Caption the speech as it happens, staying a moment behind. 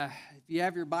If you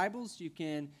have your Bibles, you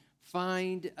can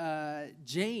find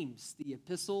James, the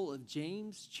Epistle of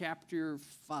James, chapter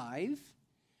 5.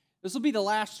 This will be the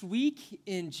last week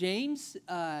in James.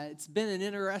 It's been an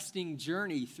interesting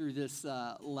journey through this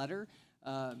letter.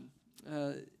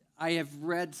 I have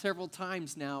read several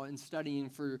times now in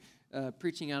studying for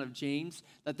preaching out of James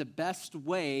that the best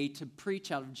way to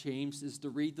preach out of James is to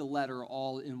read the letter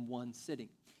all in one sitting.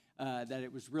 That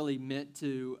it was really meant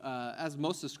to, as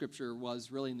most of Scripture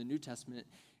was really in the New Testament,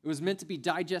 it was meant to be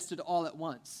digested all at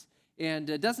once. And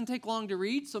it doesn't take long to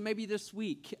read, so maybe this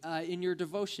week in your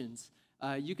devotions,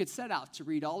 you could set out to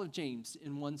read all of James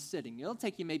in one sitting. It'll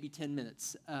take you maybe 10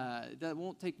 minutes. That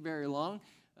won't take very long,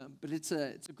 but it's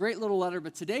a great little letter.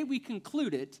 But today we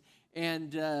conclude it,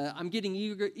 and I'm getting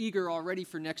eager already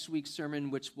for next week's sermon,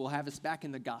 which will have us back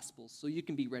in the Gospels, so you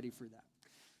can be ready for that.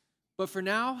 But for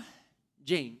now,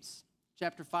 James,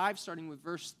 chapter 5, starting with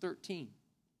verse 13.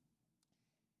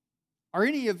 Are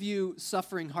any of you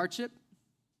suffering hardship?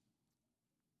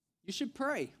 You should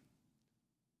pray.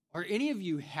 Are any of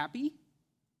you happy?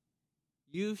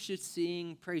 You should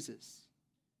sing praises.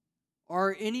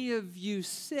 Are any of you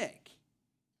sick?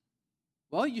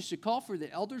 Well, you should call for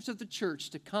the elders of the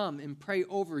church to come and pray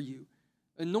over you,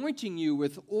 anointing you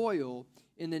with oil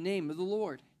in the name of the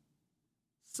Lord.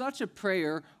 Such a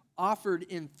prayer offered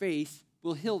in faith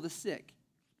will heal the sick,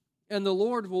 and the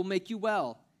Lord will make you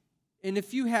well. And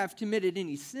if you have committed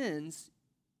any sins,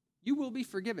 you will be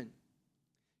forgiven.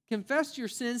 Confess your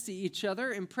sins to each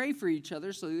other and pray for each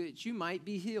other so that you might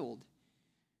be healed.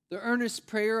 The earnest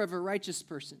prayer of a righteous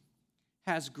person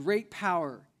has great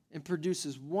power and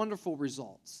produces wonderful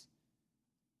results.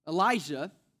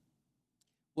 Elijah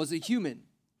was a human,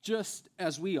 just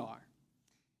as we are.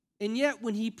 And yet,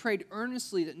 when he prayed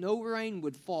earnestly that no rain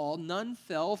would fall, none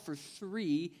fell for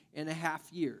 3.5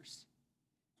 years.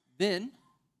 Then,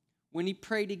 when he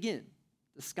prayed again,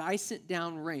 the sky sent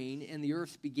down rain, and the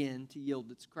earth began to yield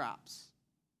its crops.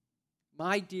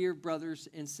 My dear brothers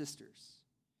and sisters,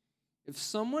 if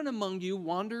someone among you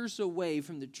wanders away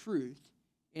from the truth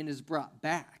and is brought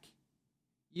back,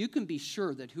 you can be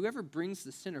sure that whoever brings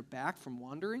the sinner back from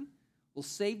wandering will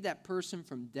save that person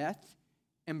from death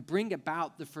and bring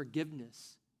about the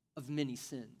forgiveness of many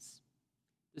sins.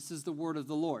 This is the word of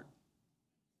the Lord.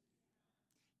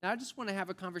 Now, I just want to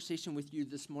have a conversation with you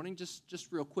this morning, just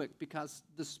real quick, because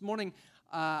this morning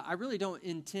I really don't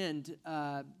intend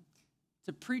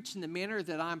to preach in the manner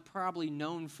that I'm probably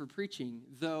known for preaching,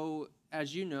 though,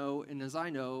 as you know and as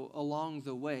I know, along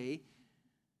the way,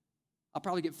 I'll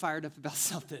probably get fired up about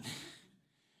something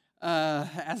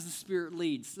as the Spirit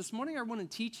leads. This morning I want to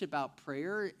teach about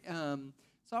prayer.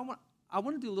 So I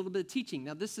want to do a little bit of teaching.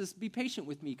 Now, be patient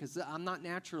with me because I'm not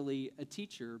naturally a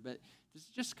teacher, but this is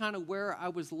just kind of where I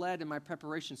was led in my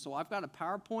preparation. So I've got a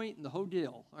PowerPoint and the whole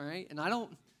deal, all right? And I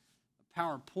don't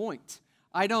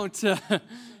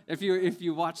if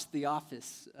you watch The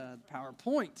Office,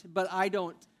 PowerPoint, but I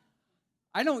don't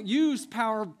use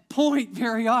PowerPoint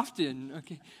very often,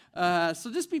 okay?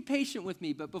 So just be patient with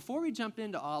me. But before we jump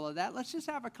into all of that, let's just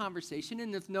have a conversation.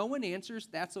 And if no one answers,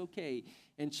 that's okay.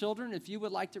 And children, if you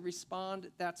would like to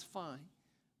respond, that's fine.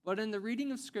 But in the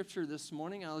reading of Scripture this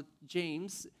morning,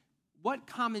 James, what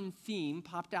common theme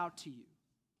popped out to you?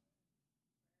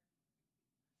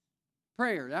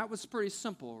 Prayer. That was pretty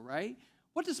simple, right?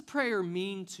 What does prayer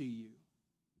mean to you?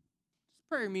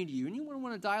 What does prayer mean to you? Anyone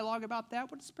want to dialogue about that?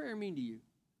 What does prayer mean to you?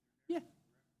 Yeah.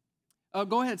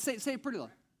 Go ahead. Say it pretty loud.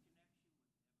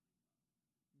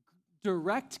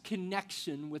 Direct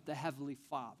connection with the Heavenly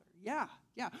Father. Yeah.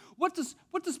 What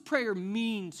does prayer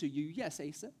mean to you? Yes,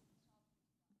 Asa.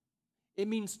 It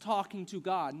means talking to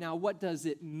God. Now, what does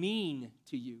it mean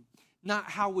to you? Not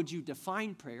how would you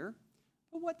define prayer,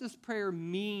 but what does prayer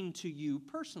mean to you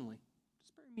personally? What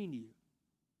does prayer mean to you?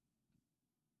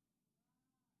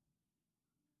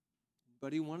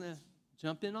 Anybody want to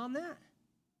jump in on that?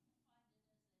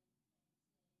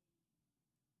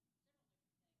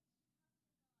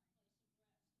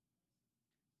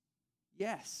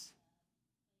 Yes.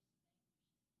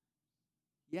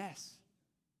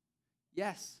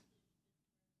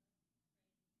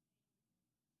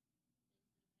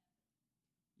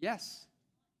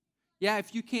 Yeah,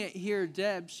 if you can't hear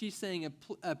Deb, she's saying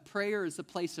a prayer is a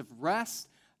place of rest,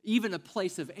 even a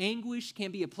place of anguish,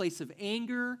 can be a place of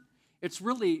anger. It's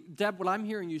really, Deb, what I'm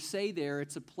hearing you say there,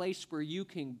 it's a place where you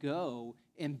can go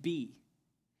and be.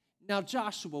 Now,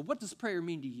 Joshua, what does prayer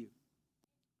mean to you?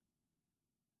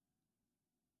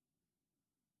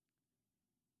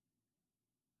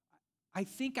 I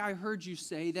think I heard you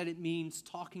say that it means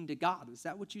talking to God. Is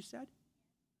that what you said?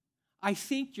 I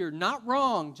think you're not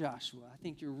wrong, Joshua. I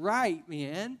think you're right,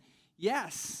 man.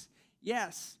 Yes.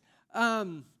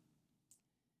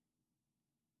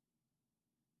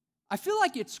 I feel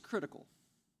like it's critical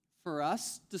for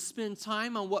us to spend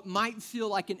time on what might feel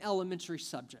like an elementary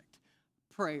subject,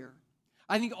 prayer.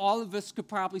 I think all of us could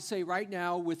probably say right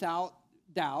now, without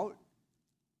doubt,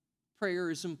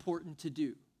 prayer is important to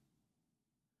do.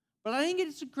 But I think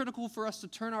it's critical for us to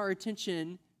turn our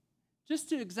attention just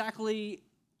to exactly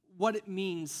what it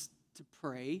means to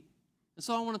pray. And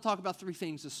so I want to talk about three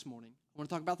things this morning. I want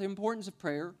to talk about the importance of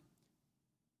prayer,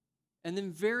 and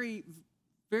then very,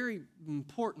 very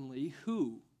importantly,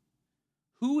 who.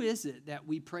 Who is it that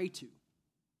we pray to?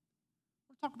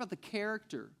 We'll talk about the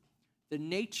character, the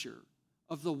nature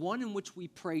of the one in which we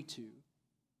pray to.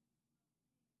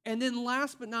 And then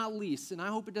last but not least, and I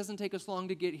hope it doesn't take us long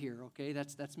to get here, okay?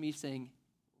 That's me saying,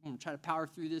 I'm going to try to power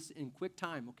through this in quick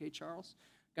time, okay, Charles?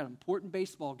 Got an important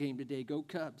baseball game today. Go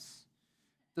Cubs.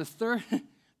 The third,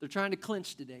 they're trying to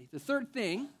clinch today. The third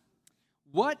thing,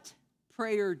 what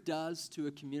prayer does to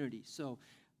a community. So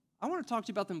I want to talk to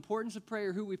you about the importance of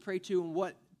prayer, who we pray to, and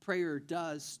what prayer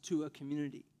does to a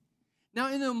community.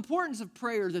 Now, in the importance of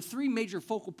prayer, the three major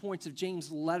focal points of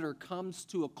James' letter comes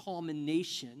to a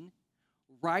culmination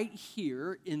right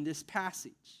here in this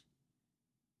passage.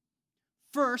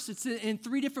 First, it's in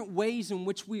three different ways in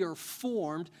which we are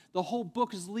formed. The whole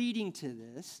book is leading to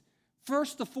this.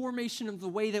 First, the formation of the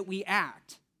way that we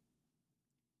act.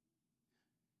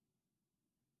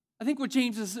 I think what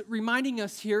James is reminding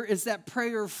us here is that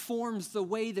prayer forms the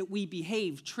way that we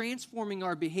behave, transforming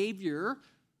our behavior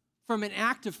from an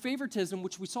act of favoritism,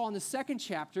 which we saw in the second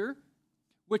chapter,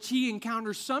 which he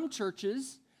encounters some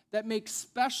churches that make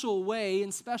special way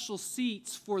and special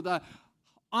seats for the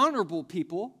honorable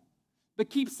people, but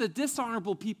keeps the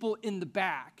dishonorable people in the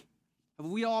back. Have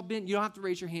we all been, you don't have to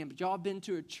raise your hand, but y'all been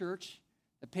to a church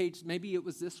that paid, maybe it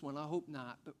was this one, I hope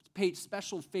not, but paid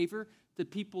special favor to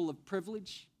people of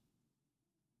privilege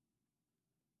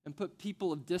and put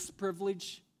people of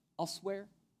disprivilege elsewhere?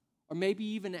 Or maybe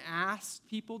even asked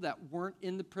people that weren't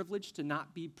in the privilege to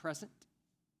not be present?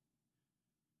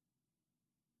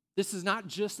 This is not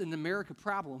just an America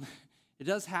problem. It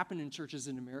does happen in churches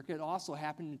in America. It also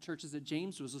happened in churches that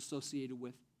James was associated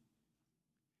with.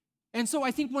 And so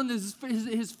I think one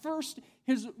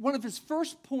of his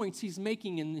first points he's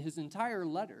making in his entire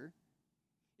letter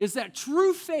is that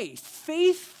true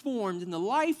faith formed in the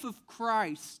life of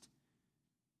Christ,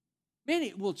 man,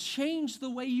 it will change the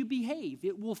way you behave.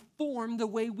 It will form the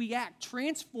way we act,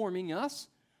 transforming us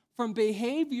from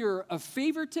behavior of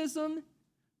favoritism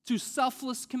to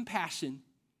selfless compassion.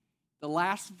 The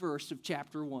last verse of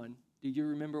chapter 1. Do you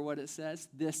remember what it says?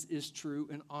 This is true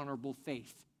and honorable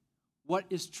faith. What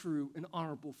is true and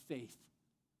honorable faith?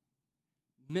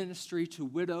 Ministry to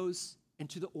widows and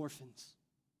to the orphans.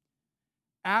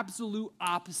 Absolute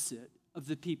opposite of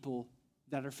the people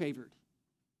that are favored.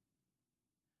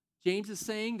 James is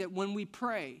saying that when we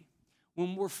pray,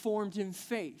 when we're formed in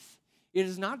faith, it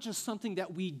is not just something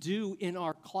that we do in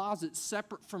our closet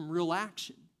separate from real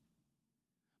action.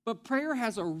 But prayer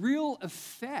has a real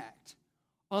effect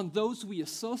on those we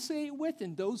associate with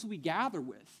and those we gather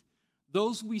with,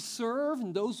 those we serve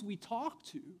and those we talk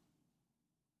to.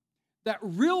 That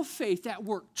real faith at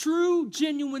work, true,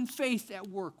 genuine faith at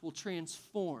work will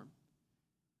transform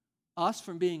us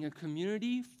from being a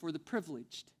community for the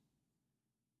privileged to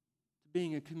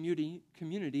being a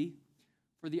community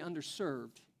for the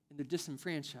underserved and the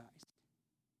disenfranchised.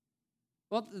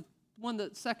 Well, the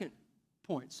second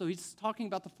point. So he's talking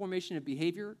about the formation of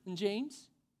behavior in James.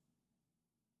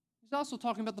 He's also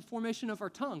talking about the formation of our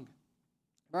tongue,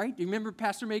 right? Do you remember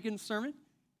Pastor Megan's sermon?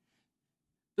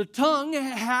 The tongue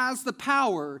has the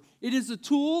power. It is a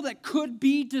tool that could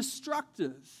be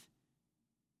destructive.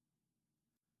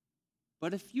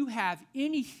 But if you have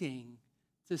anything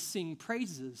to sing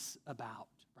praises about,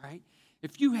 right?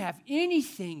 If you have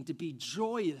anything to be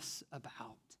joyous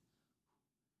about,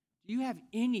 do you have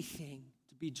anything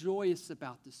to be joyous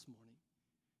about this morning?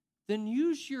 Then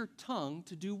use your tongue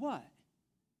to do what?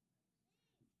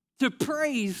 To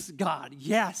praise God,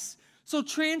 yes. So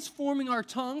transforming our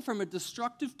tongue from a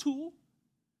destructive tool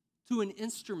to an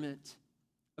instrument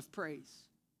of praise.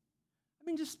 I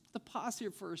mean, just to pause here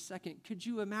for a second, could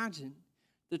you imagine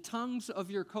the tongues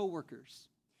of your coworkers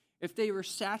if they were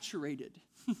saturated,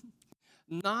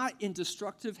 not in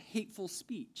destructive, hateful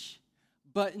speech,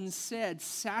 but instead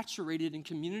saturated in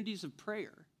communities of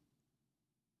prayer?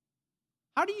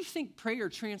 How do you think prayer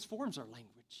transforms our language?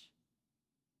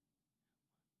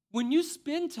 When you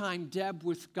spend time, Deb,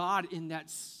 with God in that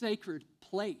sacred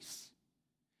place,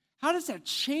 how does that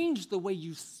change the way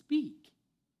you speak?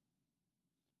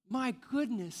 My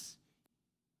goodness.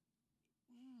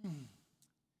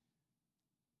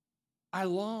 I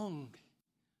long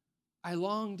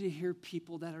to hear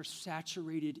people that are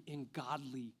saturated in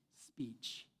godly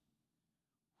speech.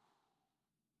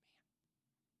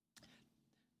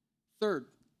 Third,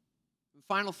 the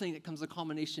final thing that comes to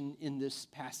culmination in this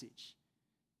passage.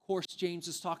 Of course, James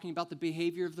is talking about the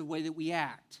behavior of the way that we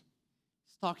act.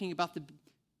 He's talking about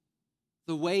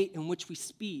the way in which we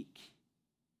speak.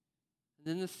 And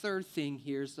then the third thing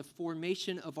here is the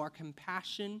formation of our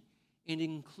compassion and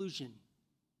inclusion.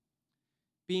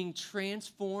 Being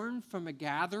transformed from a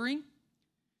gathering,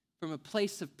 from a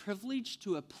place of privilege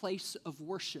to a place of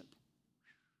worship.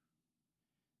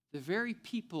 The very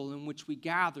people in which we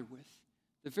gather with,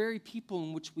 the very people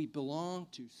in which we belong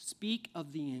to, speak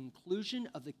of the inclusion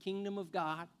of the kingdom of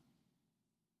God.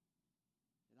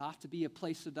 It ought to be a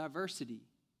place of diversity.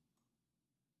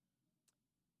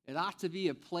 It ought to be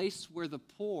a place where the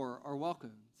poor are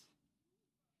welcomed.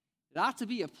 It ought to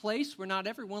be a place where not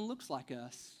everyone looks like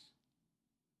us.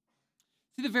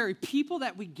 See, the very people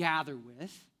that we gather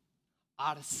with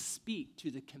ought to speak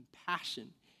to the compassion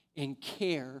and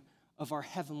care of our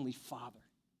Heavenly Father.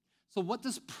 So what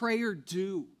does prayer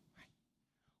do?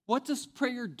 What does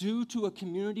prayer do to a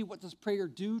community? What does prayer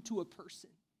do to a person?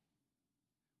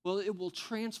 Well, it will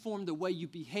transform the way you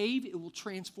behave, it will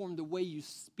transform the way you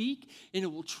speak, and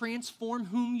it will transform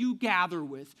whom you gather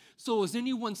with. So is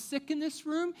anyone sick in this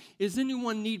room? Does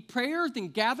anyone need prayer? Then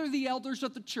gather the elders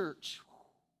of the church.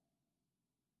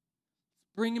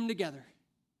 Bring them together.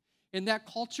 In that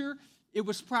culture, it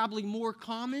was probably more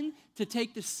common to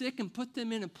take the sick and put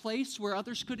them in a place where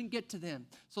others couldn't get to them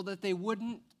so that they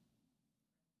wouldn't,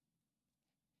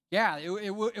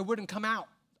 it wouldn't come out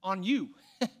on you.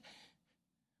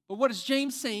 But what is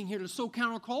James saying here that's so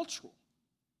countercultural?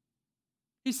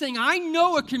 He's saying, I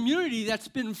know a community that's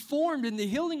been formed in the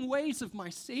healing ways of my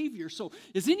Savior. So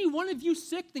is any one of you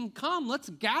sick? Then come, let's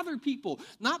gather people.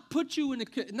 Not put you in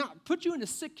a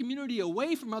sick community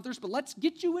away from others, but let's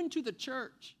get you into the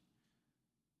church.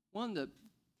 One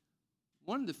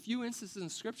of the few instances in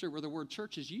Scripture where the word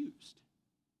church is used.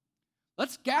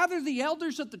 Let's gather the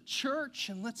elders of the church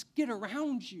and let's get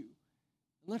around you.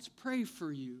 And let's pray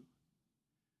for you.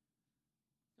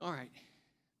 All right.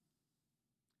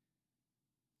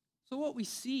 So what we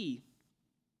see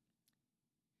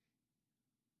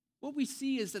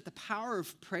is that the power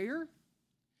of prayer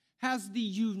has the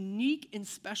unique and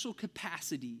special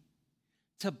capacity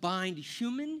to bind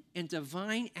human and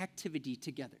divine activity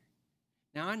together.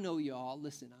 Now I know y'all,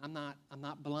 listen, I'm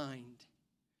not blind.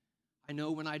 I know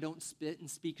when I don't spit and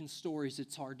speak in stories,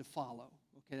 it's hard to follow.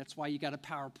 Okay, that's why you got a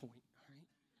PowerPoint, all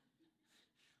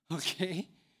right? Okay?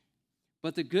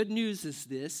 But the good news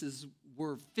is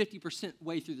we're 50%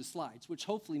 way through the slides, which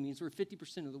hopefully means we're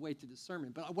 50% of the way through the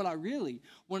sermon. But what I really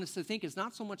want us to think is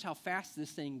not so much how fast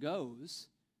this thing goes,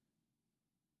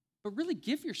 but really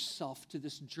give yourself to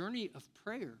this journey of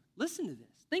prayer. Listen to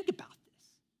this. Think about this.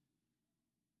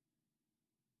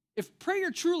 If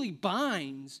prayer truly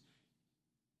binds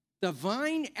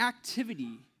divine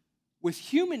activity with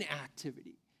human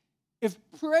activity, if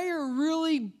prayer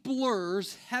really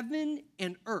blurs heaven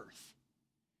and earth,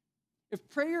 if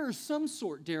prayer is some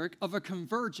sort, Derek, of a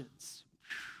convergence,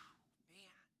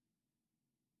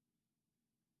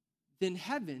 then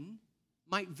heaven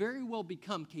might very well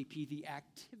become, KP, the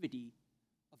activity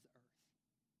of the earth.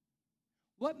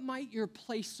 What might your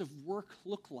place of work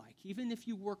look like, even if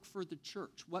you work for the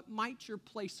church? What might your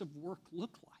place of work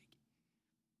look like?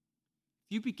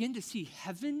 If you begin to see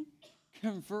heaven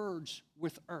converge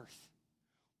with earth,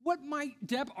 what might,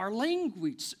 our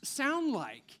language sound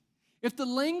like? If the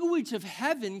language of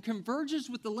heaven converges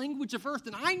with the language of earth,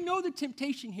 and I know the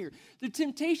temptation here. The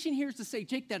temptation here is to say,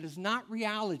 Jake, that is not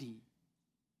reality.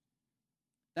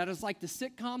 That is like the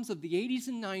sitcoms of the 80s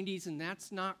and 90s, and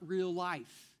that's not real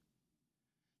life.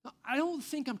 Now, I don't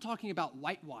think I'm talking about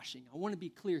whitewashing. I want to be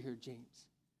clear here, James.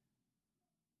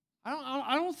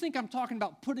 I don't think I'm talking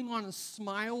about putting on a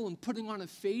smile and putting on a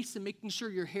face and making sure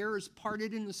your hair is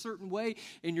parted in a certain way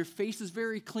and your face is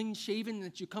very clean-shaven and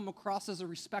that you come across as a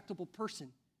respectable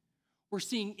person. We're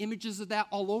seeing images of that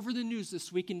all over the news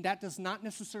this week, and that does not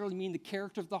necessarily mean the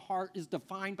character of the heart is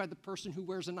defined by the person who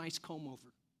wears a nice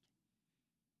comb-over.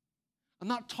 I'm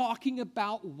not talking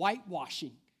about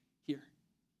whitewashing here.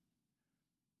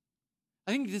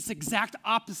 I think it's the exact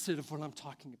opposite of what I'm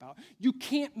talking about. You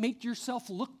can't make yourself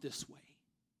look this way.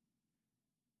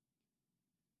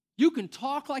 You can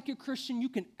talk like a Christian, you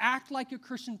can act like a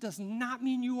Christian, does not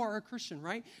mean you are a Christian,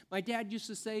 right? My dad used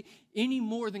to say, any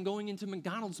more than going into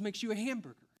McDonald's makes you a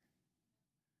hamburger.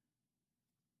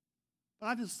 But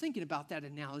I was thinking about that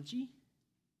analogy.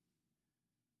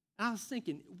 And I was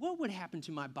thinking, what would happen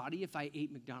to my body if I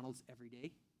ate McDonald's every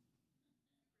day?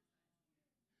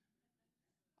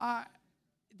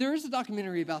 There is a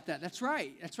documentary about that. That's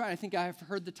right. I think I've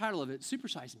heard the title of it,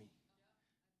 Supersize Me.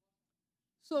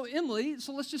 So, Emily,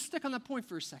 let's just stick on that point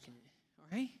for a second, all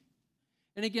right?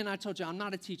 And again, I told you, I'm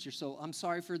not a teacher, so I'm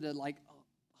sorry for the,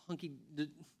 hunky,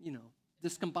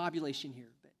 discombobulation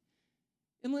here. But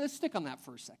Emily, let's stick on that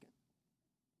for a second.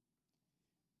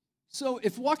 So,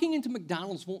 if walking into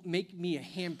McDonald's won't make me a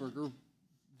hamburger,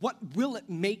 what will it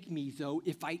make me, though,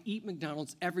 if I eat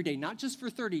McDonald's every day? Not just for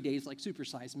 30 days like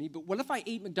Supersize Me, but what if I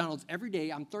ate McDonald's every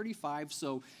day? I'm 35,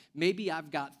 so maybe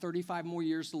I've got 35 more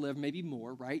years to live, maybe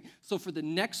more, right? So for the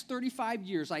next 35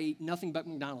 years, I eat nothing but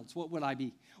McDonald's. What would I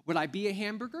be? Would I be a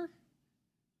hamburger?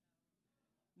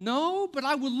 No, but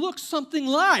I would look something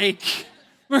like,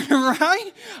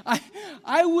 right?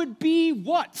 I would be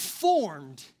what?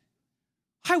 Formed.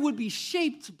 I would be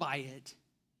shaped by it.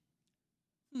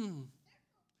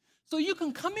 So you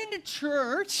can come into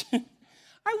church.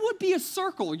 I would be a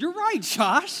circle. You're right,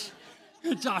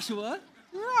 Joshua.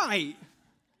 Right.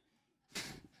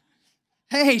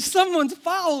 Hey, someone's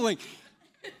following.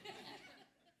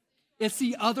 It's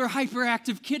the other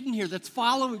hyperactive kid in here that's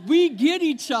following. We get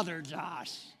each other,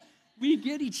 Josh. We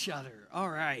get each other. All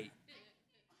right.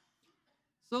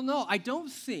 So no, I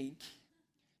don't think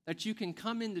that you can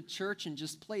come into church and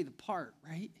just play the part,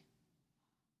 right?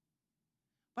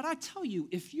 But I tell you,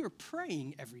 if you're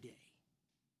praying every day,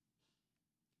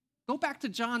 go back to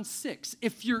John 6.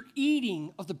 If you're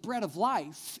eating of the bread of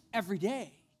life every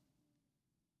day,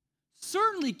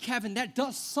 certainly, Kevin, that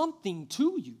does something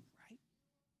to you, right?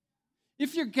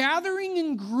 If you're gathering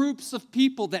in groups of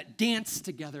people that dance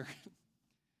together,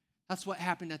 that's what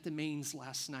happened at the Mains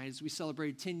last night as we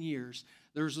celebrated 10 years.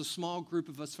 There was a small group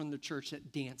of us from the church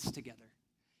that danced together.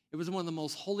 It was one of the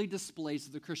most holy displays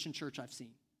of the Christian church I've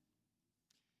seen.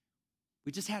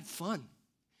 We just had fun.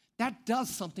 That does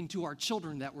something to our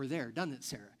children that were there, doesn't it,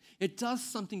 Sarah? It does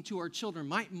something to our children.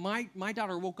 My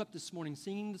daughter woke up this morning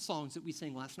singing the songs that we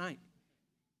sang last night.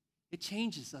 It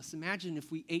changes us. Imagine if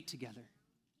we ate together.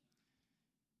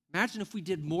 Imagine if we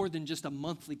did more than just a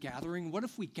monthly gathering. What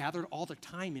if we gathered all the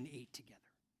time and ate together?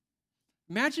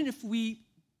 Imagine if we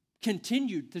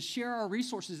continued to share our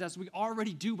resources as we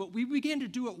already do, but we began to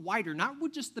do it wider, not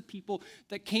with just the people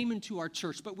that came into our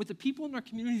church, but with the people in our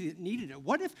community that needed it.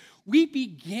 What if we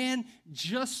began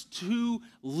just to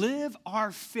live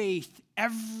our faith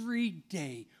every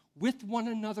day with one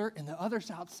another and the others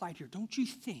outside here? Don't you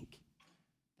think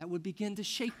that would begin to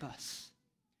shape us?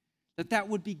 That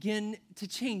would begin to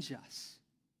change us?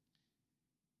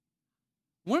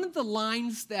 One of the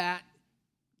lines that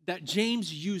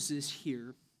James uses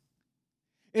here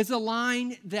is a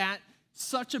line that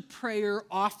such a prayer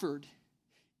offered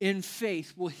in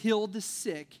faith will heal the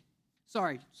sick.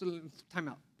 Sorry, so time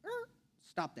out.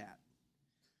 Stop that.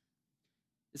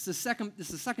 It's the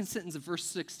second sentence of verse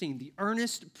 16. The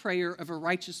earnest prayer of a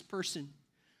righteous person.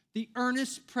 The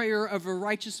earnest prayer of a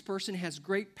righteous person has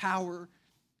great power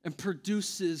and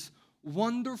produces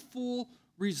wonderful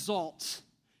results.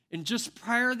 And just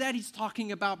prior to that, he's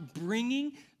talking about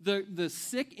bringing the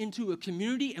sick into a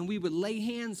community, and we would lay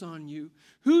hands on you.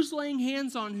 Who's laying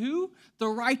hands on who? The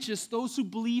righteous, those who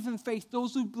believe in faith,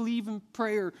 those who believe in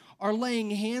prayer, are laying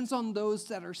hands on those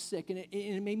that are sick. And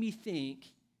it made me think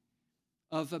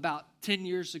of about 10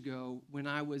 years ago when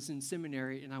I was in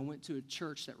seminary, and I went to a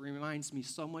church that reminds me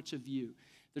so much of you.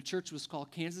 The church was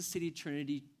called Kansas City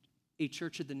Trinity, a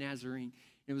Church of the Nazarene.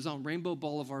 It was on Rainbow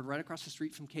Boulevard, right across the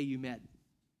street from KU Med.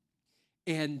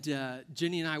 And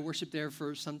Jenny and I worshiped there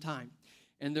for some time.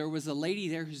 And there was a lady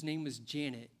there whose name was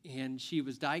Janet, and she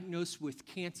was diagnosed with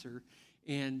cancer,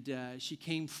 and she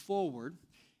came forward.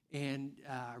 And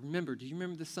do you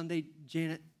remember the Sunday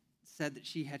Janet said that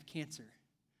she had cancer?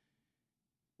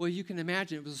 Well, you can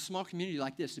imagine it was a small community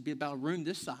like this. It'd be about a room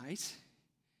this size,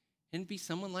 and it'd be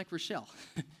someone like Rochelle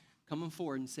coming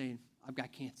forward and saying, I've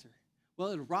got cancer. Well,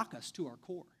 it'll rock us to our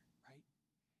core, right?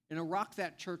 And it'll rock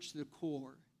that church to the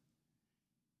core.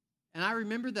 And I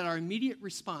remember that our immediate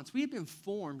response, we had been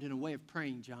formed in a way of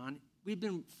praying, John. We'd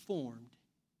been formed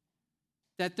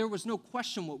that there was no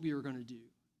question what we were going to do.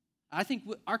 I think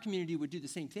our community would do the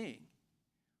same thing.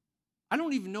 I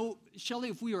don't even know, Shelley,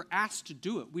 if we were asked to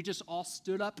do it. We just all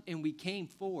stood up and we came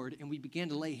forward and we began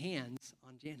to lay hands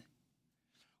on Janet.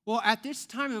 Well, at this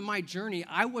time in my journey,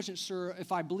 I wasn't sure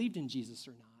if I believed in Jesus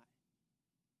or not.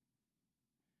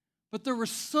 But there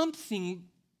was something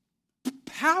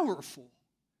powerful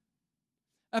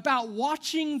about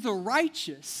watching the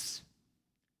righteous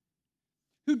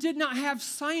who did not have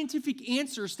scientific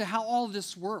answers to how all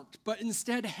this worked, but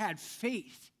instead had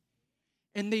faith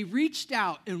And they reached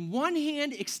out, and one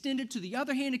hand extended to the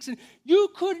other hand extended. You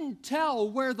couldn't tell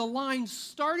where the line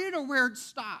started or where it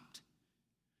stopped.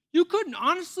 You couldn't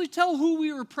honestly tell who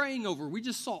we were praying over. We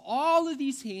just saw all of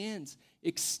these hands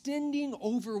extending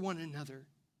over one another.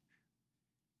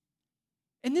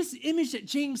 And this image that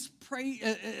James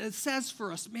says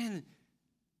for us, man,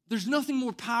 there's nothing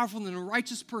more powerful than a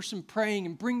righteous person praying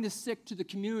and bring the sick to the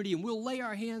community and we'll lay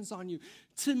our hands on you.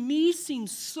 To me,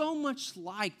 seems so much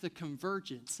like the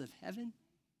convergence of heaven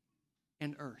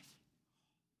and earth.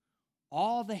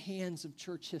 All the hands of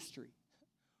church history.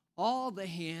 All the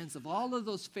hands of all of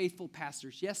those faithful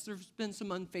pastors. Yes, there's been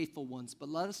some unfaithful ones, but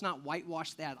let us not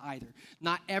whitewash that either.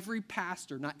 Not every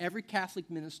pastor, not every Catholic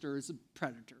minister is a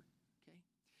predator. Okay?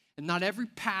 And not every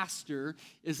pastor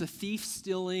is a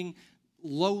thief-stealing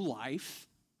lowlife.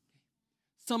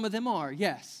 Some of them are,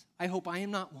 yes. I hope I am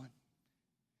not one.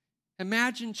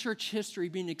 Imagine church history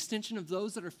being an extension of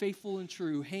those that are faithful and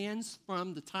true. Hands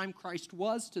from the time Christ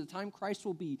was to the time Christ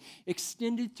will be,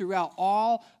 extended throughout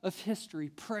all of history,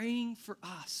 praying for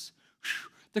us. Whew.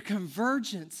 The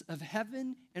convergence of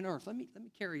heaven and earth. Let me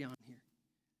carry on here.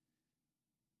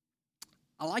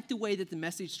 I like the way that the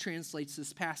Message translates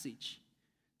this passage.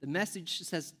 The Message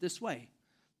says this way: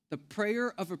 the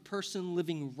prayer of a person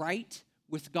living right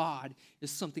with God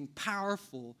is something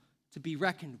powerful to be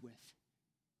reckoned with.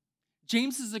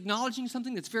 James is acknowledging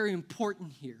something that's very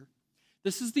important here.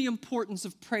 This is the importance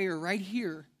of prayer right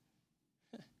here.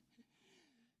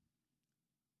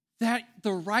 That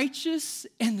the righteous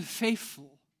and the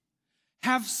faithful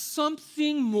have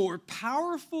something more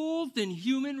powerful than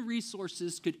human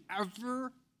resources could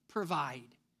ever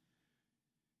provide.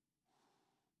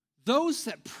 Those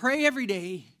that pray every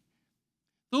day,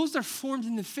 those that are formed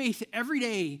in the faith every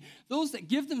day, those that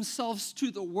give themselves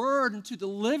to the word and to the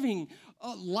living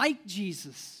like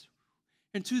Jesus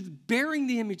and to bearing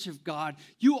the image of God,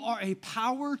 you are a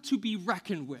power to be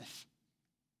reckoned with.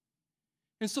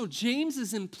 And so James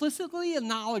is implicitly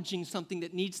acknowledging something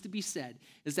that needs to be said,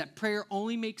 is that prayer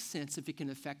only makes sense if it can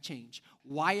affect change.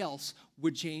 Why else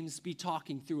would James be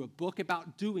talking through a book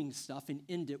about doing stuff and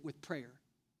end it with prayer?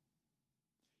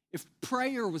 If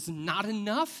prayer was not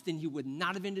enough, then he would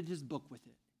not have ended his book with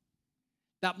it.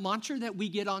 That mantra that we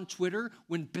get on Twitter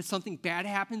when something bad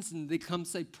happens and they come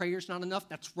say prayer's not enough,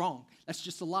 that's wrong. That's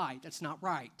just a lie. That's not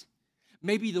right.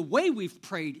 Maybe the way we've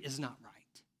prayed is not right.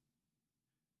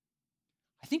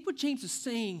 I think what James is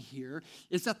saying here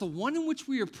is that the one in which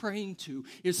we are praying to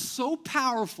is so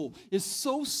powerful, is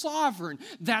so sovereign,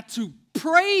 that to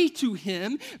pray to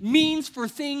him means for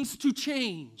things to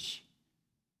change.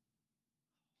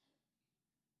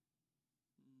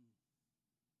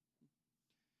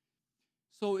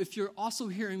 So if you're also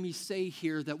hearing me say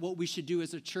here that what we should do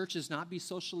as a church is not be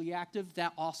socially active,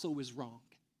 that also is wrong.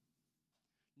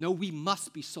 No, we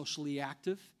must be socially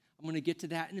active. I'm going to get to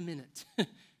that in a minute.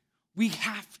 We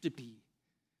have to be.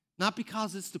 Not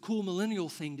because it's the cool millennial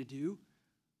thing to do,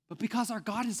 but because our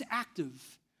God is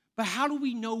active. But how do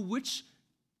we know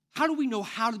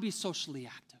how to be socially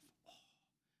active?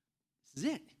 This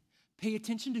is it. Pay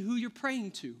attention to who you're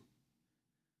praying to.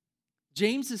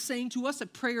 James is saying to us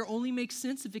that prayer only makes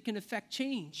sense if it can affect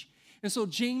change. And so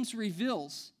James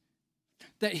reveals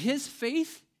that his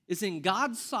faith is in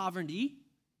God's sovereignty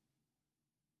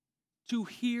to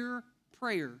hear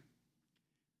prayer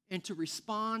and to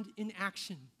respond in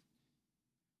action.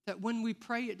 That when we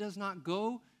pray, it does not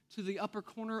go to the upper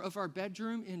corner of our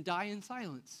bedroom and die in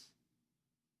silence.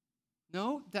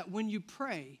 No, that when you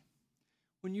pray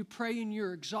in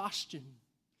your exhaustion,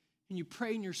 and you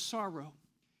pray in your sorrow,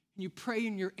 and you pray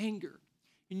in your anger,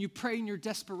 and you pray in your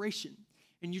desperation,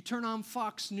 and you turn on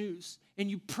Fox News,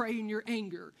 and you pray in your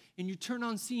anger, and you turn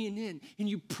on CNN, and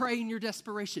you pray in your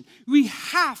desperation, we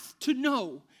have to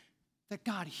know that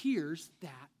God hears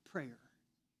that prayer.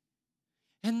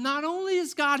 And not only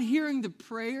is God hearing the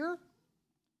prayer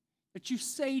that you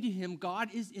say to him, God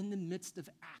is in the midst of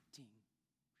acting.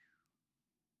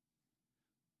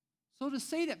 So to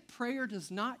say that prayer does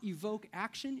not evoke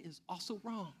action is also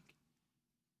wrong.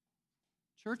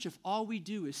 Church, if all we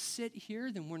do is sit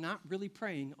here, then we're not really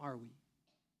praying, are we?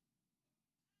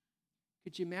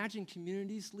 Could you imagine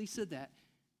communities, Lisa, that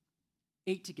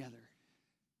ate together,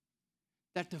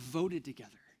 that devoted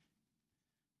together,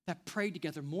 that prayed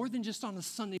together more than just on a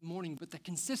Sunday morning, but that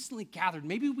consistently gathered?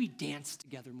 Maybe we danced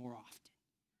together more often.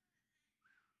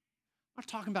 I'm not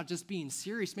talking about just being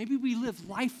serious. Maybe we live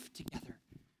life together.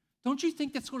 Don't you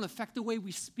think that's going to affect the way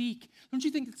we speak? Don't you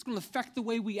think it's going to affect the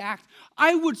way we act?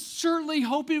 I would certainly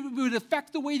hope it would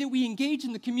affect the way that we engage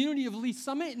in the community of Lee's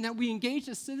Summit and that we engage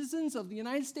as citizens of the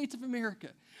United States of America.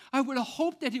 I would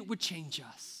hope that it would change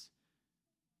us.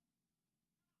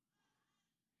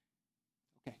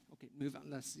 move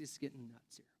on. It's getting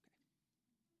nuts here.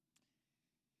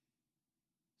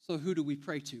 So who do we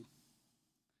pray to?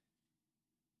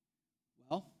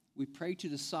 Well, we pray to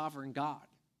the sovereign God.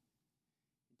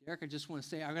 Derek, I just want to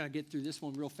say, I got to get through this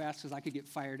one real fast because I could get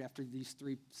fired after these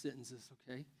 3 sentences,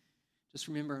 okay? Just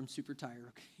remember, I'm super tired,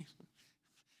 okay?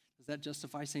 Does that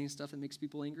justify saying stuff that makes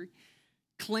people angry?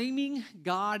 Claiming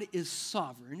God is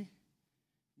sovereign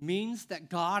means that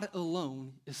God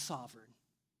alone is sovereign.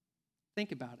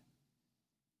 Think about it.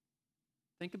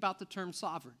 Think about the term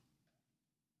sovereign.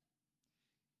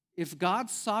 If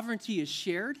God's sovereignty is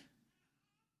shared,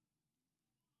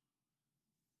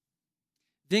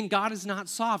 then God is not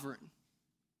sovereign.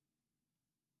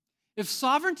 If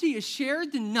sovereignty is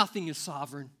shared, then nothing is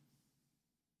sovereign.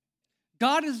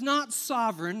 God is not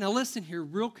sovereign. Now listen here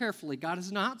real carefully. God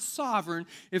is not sovereign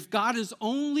if God is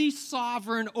only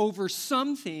sovereign over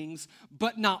some things,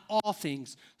 but not all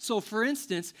things. So for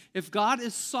instance, if God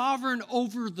is sovereign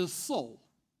over the soul,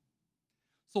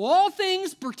 so all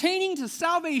things pertaining to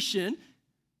salvation,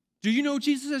 do you know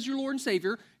Jesus as your Lord and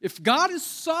Savior? If God is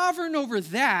sovereign over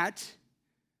that,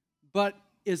 but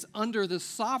is under the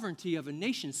sovereignty of a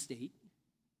nation state,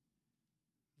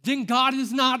 then God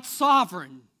is not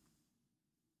sovereign.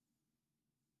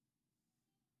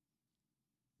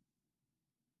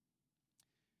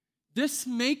 This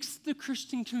makes the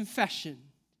Christian confession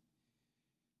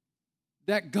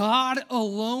that God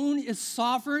alone is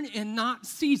sovereign and not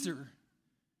Caesar.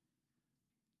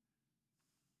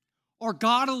 Or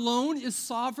God alone is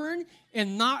sovereign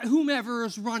and not whomever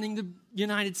is running the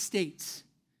United States.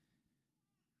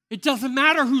 It doesn't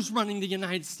matter who's running the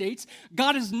United States.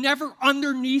 God is never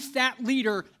underneath that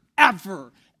leader,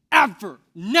 ever, ever,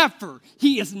 never.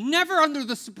 He is never under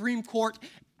the Supreme Court,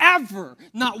 ever.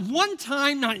 Not one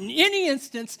time, not in any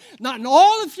instance, not in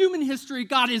all of human history.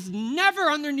 God is never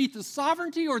underneath the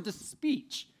sovereignty or the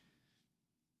speech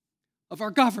of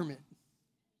our government.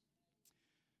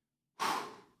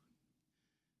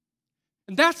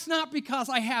 And that's not because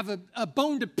I have a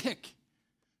bone to pick.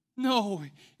 No,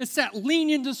 it's that lean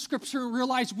into Scripture and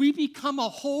realize we become a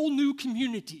whole new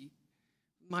community.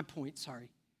 My point, sorry.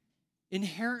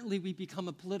 Inherently, we become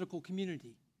a political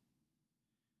community.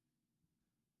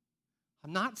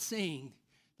 I'm not saying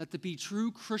that to be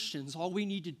true Christians, all we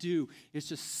need to do is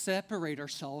just separate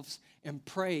ourselves and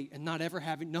pray and not ever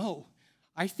have it. No,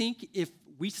 I think if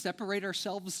we separate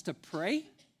ourselves to pray,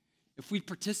 if we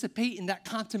participate in that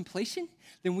contemplation,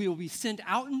 then we will be sent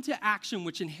out into action,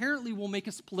 which inherently will make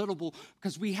us political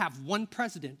because we have one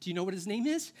president. Do you know what his name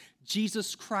is?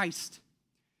 Jesus Christ.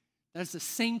 That is the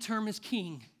same term as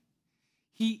king.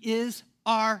 He is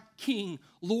our king,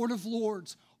 Lord of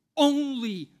lords.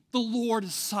 Only the Lord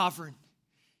is sovereign.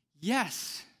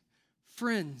 Yes,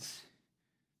 friends,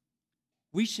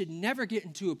 we should never get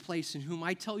into a place in whom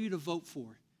I tell you to vote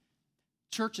for.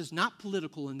 Church is not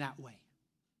political in that way.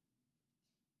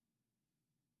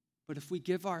 But if we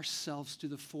give ourselves to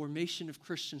the formation of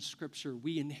Christian Scripture,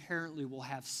 we inherently will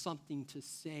have something to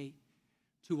say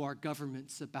to our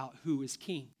governments about who is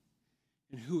king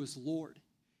and who is Lord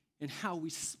and how we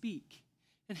speak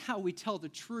and how we tell the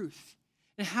truth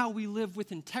and how we live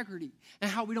with integrity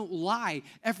and how we don't lie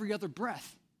every other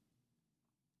breath.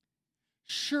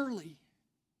 Surely,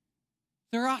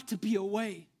 there ought to be a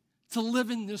way to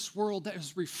live in this world that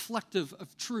is reflective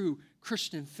of true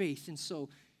Christian faith. And so,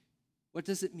 what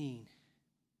does it mean?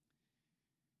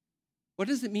 What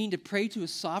does it mean to pray to a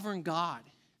sovereign God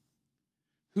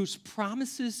whose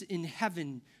promises in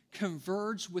heaven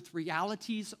converge with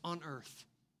realities on earth?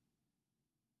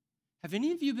 Have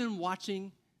any of you been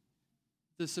watching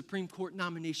the Supreme Court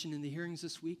nomination and the hearings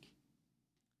this week?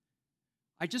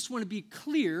 I just want to be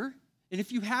clear, and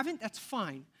if you haven't, that's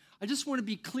fine. I just want to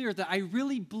be clear that I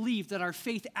really believe that our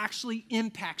faith actually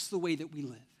impacts the way that we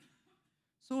live.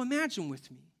 So imagine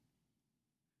with me.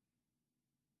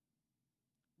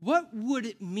 What would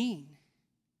it mean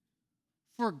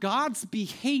for God's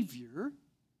behavior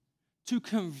to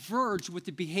converge with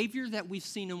the behavior that we've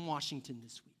seen in Washington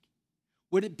this week?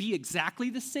 Would it be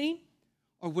exactly the same,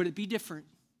 or would it be different?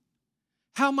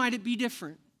 How might it be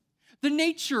different? The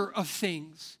nature of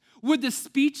things. Would the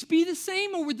speech be the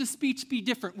same, or would the speech be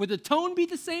different? Would the tone be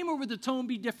the same, or would the tone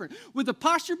be different? Would the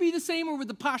posture be the same, or would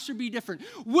the posture be different?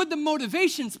 Would the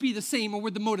motivations be the same, or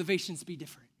would the motivations be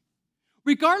different?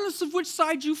 Regardless of which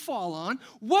side you fall on,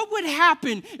 what would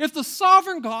happen if the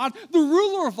sovereign God, the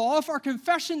ruler of all, if our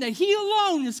confession that He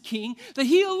alone is king, that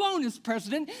He alone is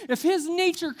president, if His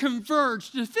nature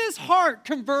converged, if His heart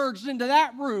converged into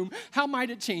that room, how might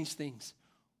it change things?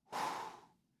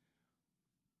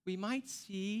 We might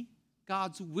see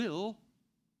God's will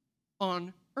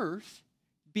on earth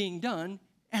being done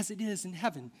as it is in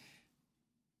heaven.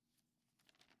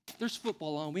 There's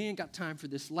football on. We ain't got time for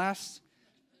this. Last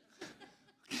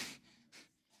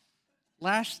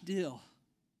deal.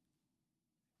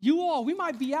 You all, we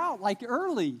might be out like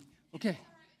early. Okay.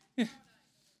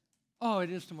 Oh,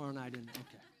 it is tomorrow night, isn't it?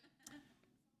 Okay.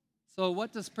 So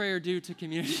what does prayer do to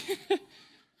community?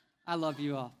 I love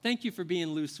you all. Thank you for being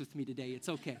loose with me today. It's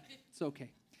okay. It's okay.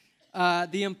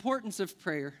 The importance of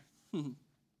prayer. The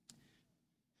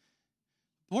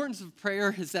importance of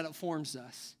prayer is that it forms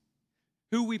us.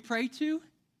 Who we pray to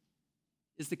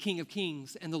is the King of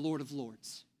Kings and the Lord of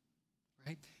Lords.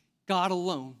 Right? God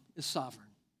alone is sovereign.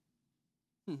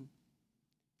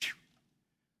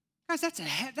 Guys,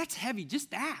 that's heavy.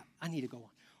 Just that. I need to go on.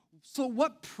 So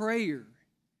what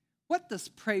does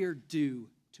prayer do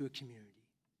to a community?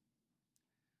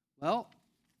 Well,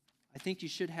 I think you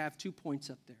should have 2 points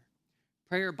up there.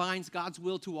 Prayer binds God's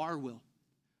will to our will.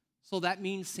 So that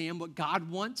means, Sam, what God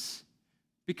wants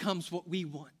becomes what we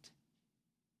want.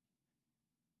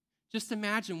 Just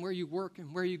imagine where you work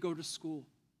and where you go to school.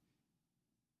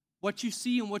 What you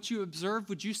see and what you observe,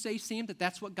 would you say, Sam, that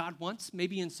that's what God wants?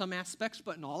 Maybe in some aspects,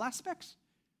 but in all aspects?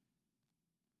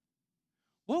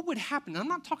 What would happen? I'm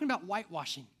not talking about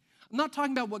whitewashing. I'm not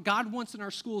talking about what God wants in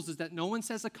our schools is that no one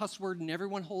says a cuss word and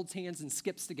everyone holds hands and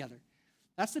skips together.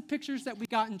 That's the pictures that we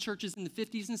got in churches in the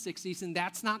 50s and 60s, and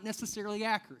that's not necessarily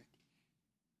accurate.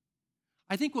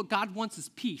 I think what God wants is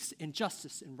peace and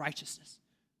justice and righteousness.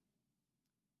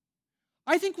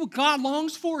 I think what God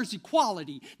longs for is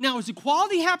equality. Now, is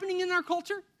equality happening in our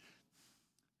culture?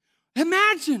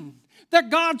 Imagine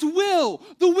that God's will,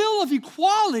 the will of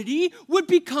equality, would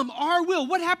become our will.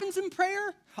 What happens in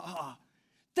prayer?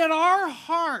 That our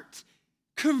heart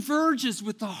converges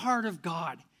with the heart of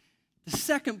God. The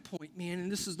second point, man,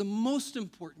 and this is the most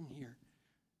important here.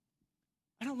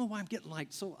 I don't know why I'm getting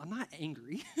I'm not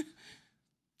angry.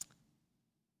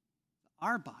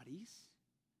 Our bodies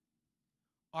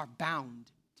are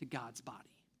bound to God's body.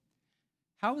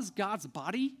 How is God's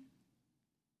body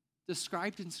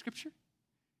described in Scripture?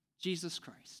 Jesus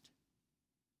Christ.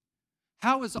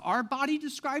 How is our body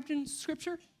described in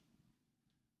Scripture?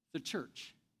 The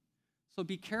church. So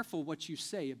be careful what you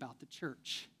say about the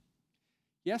church.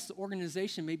 Yes, the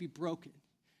organization may be broken.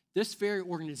 This very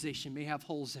organization may have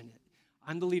holes in it.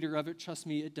 I'm the leader of it. Trust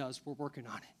me, it does. We're working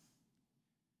on it.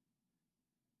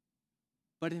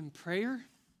 But in prayer,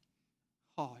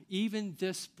 even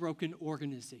this broken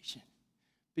organization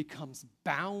becomes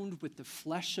bound with the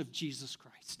flesh of Jesus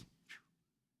Christ.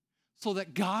 So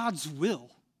that God's will,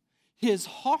 his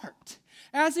heart,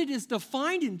 as it is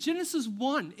defined in Genesis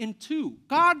 1 and 2,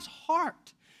 God's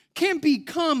heart can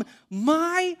become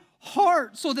my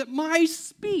heart so that my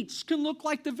speech can look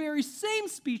like the very same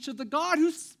speech of the God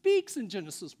who speaks in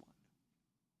Genesis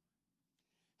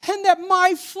 1. And that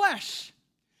my flesh,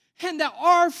 and that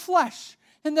our flesh,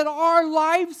 and that our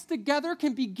lives together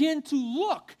can begin to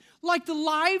look like the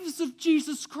lives of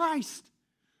Jesus Christ,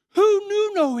 who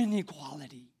knew no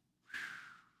inequality,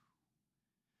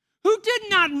 who did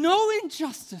not know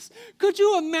injustice. Could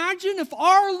you imagine if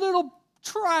our little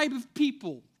tribe of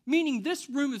people, meaning this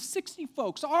room of 60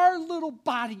 folks, our little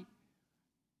body,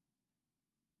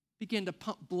 began to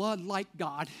pump blood like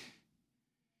God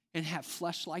and have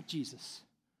flesh like Jesus?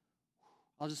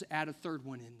 I'll just add a third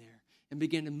one in there. And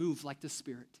begin to move like the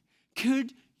Spirit.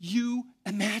 Could you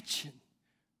imagine?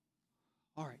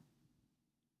 All right.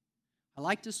 I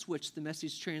like to switch the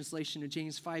Message translation of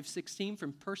James 5:16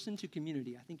 from person to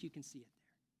community. I think you can see it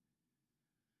there.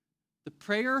 The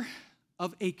prayer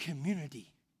of a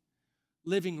community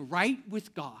living right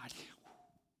with God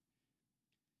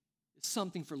is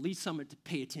something for Lee Summit to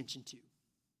pay attention to.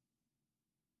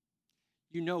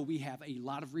 You know we have a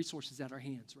lot of resources at our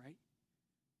hands, right?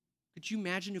 Could you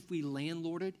imagine if we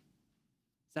landlorded?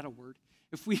 Is that a word?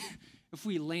 If we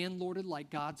landlorded like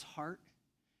God's heart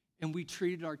and we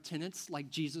treated our tenants like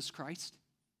Jesus Christ?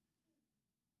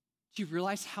 Do you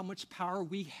realize how much power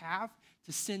we have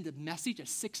to send a message to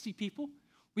 60 people?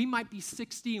 We might be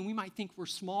 60 and we might think we're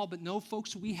small, but no,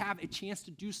 folks, we have a chance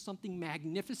to do something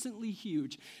magnificently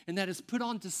huge, and that is put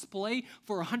on display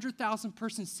for a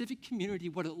 100,000-person civic community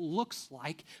what it looks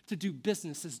like to do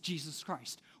business as Jesus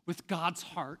Christ with God's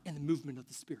heart and the movement of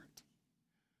the Spirit.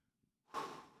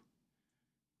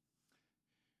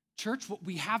 Church, what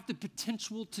we have the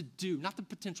potential to do, not the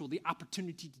potential, the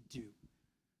opportunity to do,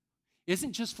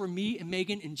 isn't just for me and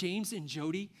Megan and James and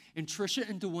Jody and Trisha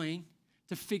and Dwayne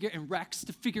and Rex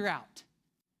to figure out.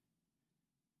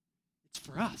 It's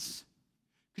for us.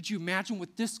 Could you imagine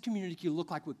what this community could look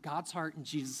like with God's heart and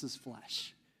Jesus'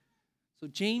 flesh? So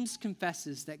James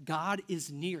confesses that God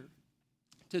is near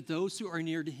to those who are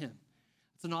near to him.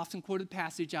 It's an often quoted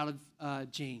passage out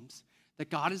of James, that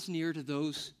God is near to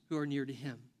those who are near to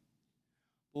him.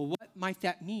 Well, what might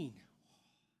that mean?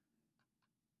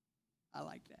 I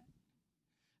like that.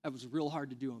 That was real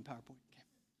hard to do on PowerPoint.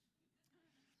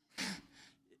 Okay.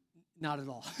 Not at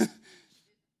all.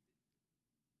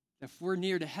 If we're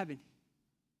near to heaven,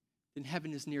 then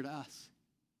heaven is near to us.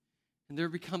 And there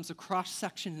becomes a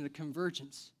cross-section and a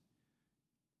convergence.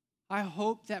 I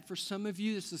hope that for some of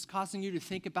you, this is causing you to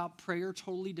think about prayer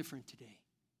totally different today.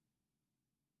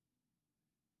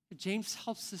 James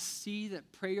helps us see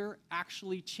that prayer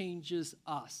actually changes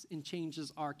us and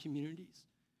changes our communities.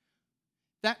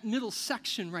 That middle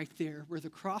section right there where the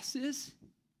cross is,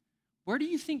 where do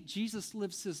you think Jesus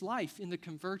lives his life? In the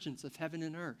convergence of heaven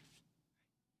and earth.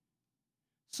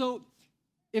 So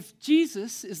if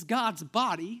Jesus is God's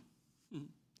body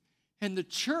and the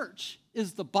church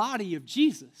is the body of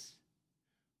Jesus,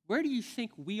 where do you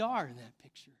think we are in that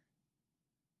picture?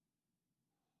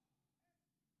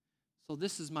 So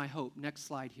this is my hope. Next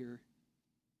slide here.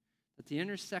 That the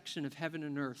intersection of heaven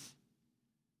and earth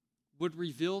would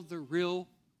reveal the real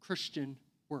Christian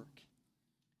work.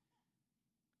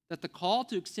 That the call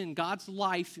to extend God's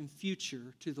life and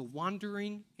future to the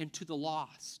wandering and to the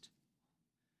lost.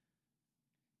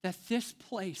 That this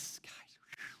place, guys,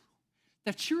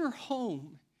 that your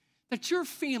home, that your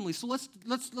family, so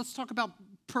let's talk about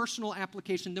personal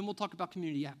application, then we'll talk about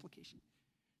community application.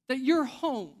 That your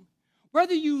home,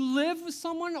 whether you live with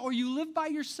someone or you live by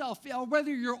yourself, or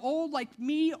whether you're old like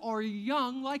me or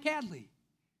young like Adley.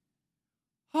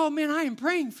 Oh man, I am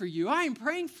praying for you. I am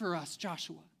praying for us,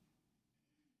 Joshua.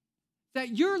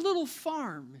 That your little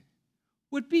farm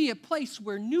would be a place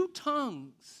where new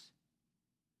tongues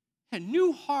and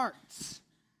new hearts,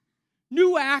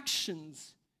 new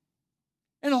actions,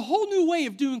 and a whole new way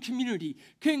of doing community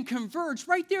can converge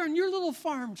right there in your little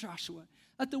farm, Joshua.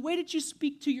 That the way that you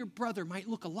speak to your brother might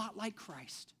look a lot like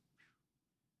Christ.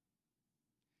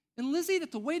 And Lizzie,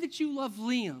 that the way that you love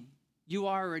Liam, you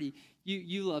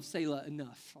love Selah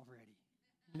enough already.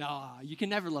 Nah, you can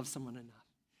never love someone enough.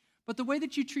 But the way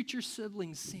that you treat your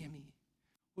siblings, Sammy,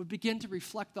 would begin to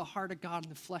reflect the heart of God in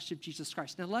the flesh of Jesus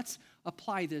Christ. Now let's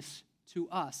apply this to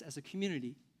us as a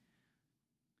community.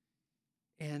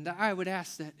 And I would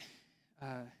ask that,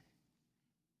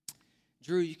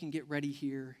 Drew, you can get ready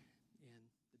here, and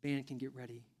the band can get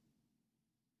ready.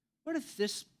 What if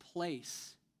this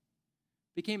place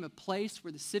became a place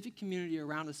where the civic community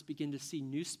around us begin to see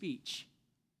new speech,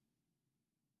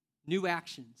 new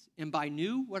actions? And by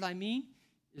new, what I mean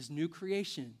is new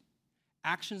creation,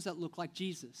 actions that look like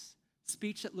Jesus,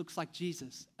 speech that looks like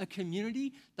Jesus, a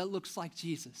community that looks like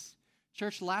Jesus.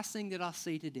 Church, last thing that I'll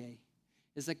say today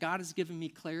is that God has given me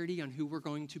clarity on who we're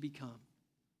going to become.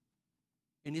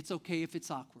 And it's okay if it's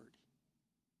awkward.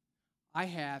 I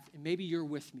have, and maybe you're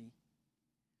with me,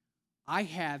 I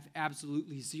have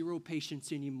absolutely zero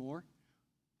patience anymore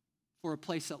for a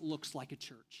place that looks like a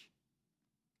church.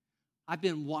 I've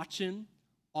been watching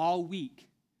all week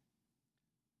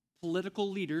political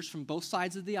leaders from both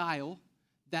sides of the aisle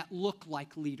that look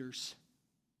like leaders,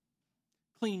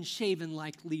 clean-shaven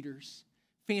like leaders,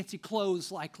 fancy clothes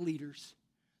like leaders.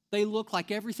 They look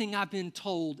like everything I've been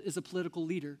told is a political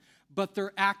leader, but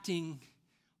they're acting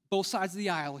both sides of the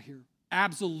aisle here,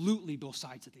 absolutely both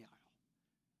sides of the aisle.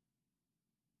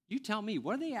 You tell me,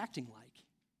 what are they acting like?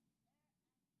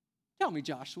 Tell me,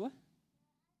 Joshua.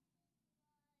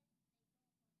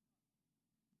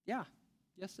 Yeah,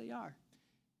 yes they are.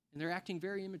 And they're acting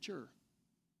very immature.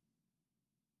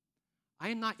 I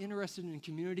am not interested in a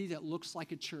community that looks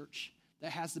like a church,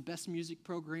 that has the best music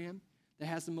program, that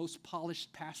has the most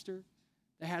polished pastor,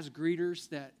 that has greeters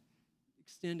that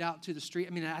extend out to the street.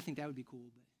 I mean, I think that would be cool.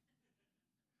 But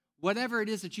whatever it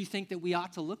is that you think that we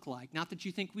ought to look like, not that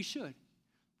you think we should.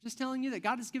 I'm just telling you that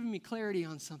God has given me clarity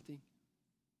on something.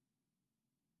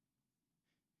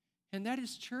 And that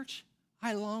is, church,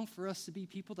 I long for us to be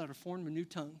people that are formed with new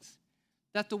tongues.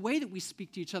 That the way that we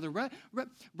speak to each other,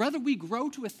 whether we grow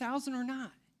to 1,000 or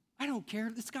not, I don't care.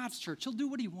 It's God's church. He'll do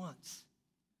what he wants.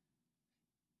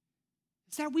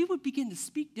 It's that we would begin to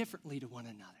speak differently to one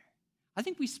another. I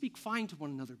think we speak fine to one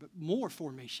another, but more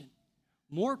formation,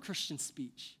 more Christian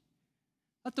speech.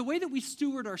 That the way that we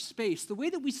steward our space, the way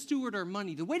that we steward our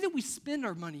money, the way that we spend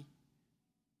our money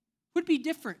would be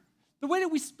different. The way that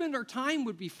we spend our time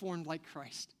would be formed like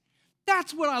Christ.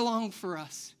 That's what I long for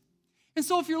us. And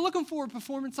so if you're looking for a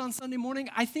performance on Sunday morning,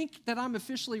 I think that I'm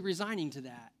officially resigning to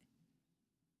that.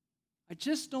 I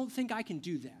just don't think I can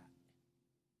do that.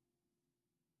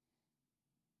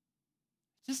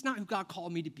 It's just not who God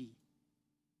called me to be.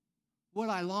 What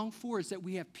I long for is that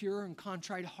we have pure and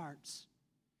contrite hearts,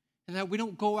 And that we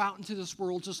don't go out into this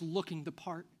world just looking the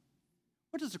part.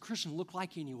 What does a Christian look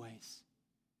like anyways?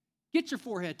 Get your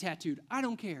forehead tattooed. I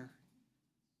don't care.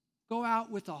 Go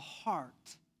out with a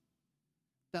heart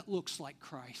that looks like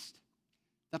Christ,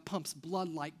 that pumps blood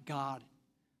like God,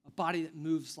 a body that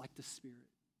moves like the Spirit.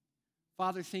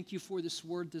 Father, thank you for this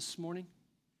word this morning.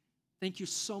 Thank you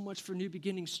so much for New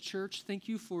Beginnings Church. Thank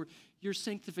you for your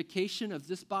sanctification of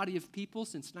this body of people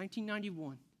since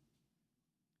 1991.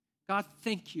 God,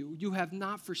 thank you. You have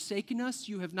not forsaken us.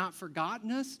 You have not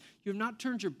forgotten us. You have not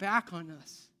turned your back on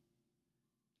us.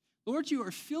 Lord, you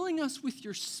are filling us with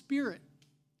your Spirit.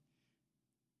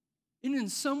 And in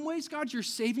some ways, God, you're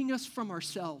saving us from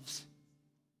ourselves.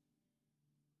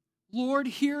 Lord,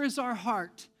 here is our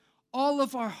heart, all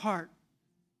of our heart.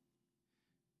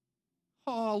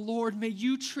 Oh, Lord, may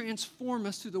you transform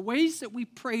us through the ways that we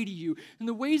pray to you, and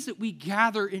the ways that we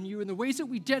gather in you, and the ways that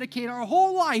we dedicate our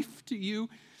whole life to you.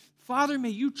 Father, may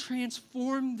you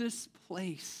transform this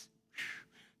place.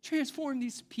 Transform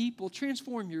these people.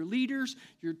 Transform your leaders,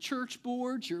 your church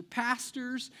boards, your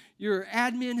pastors, your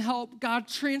admin help. God,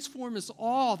 transform us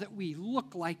all that we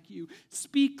look like you,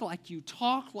 speak like you,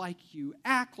 talk like you,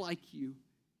 act like you.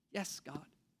 Yes, God,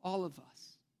 all of us.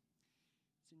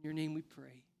 It's in your name we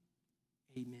pray.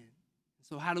 Amen.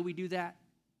 So how do we do that?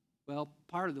 Well,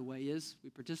 part of the way is we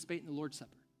participate in the Lord's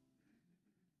Supper.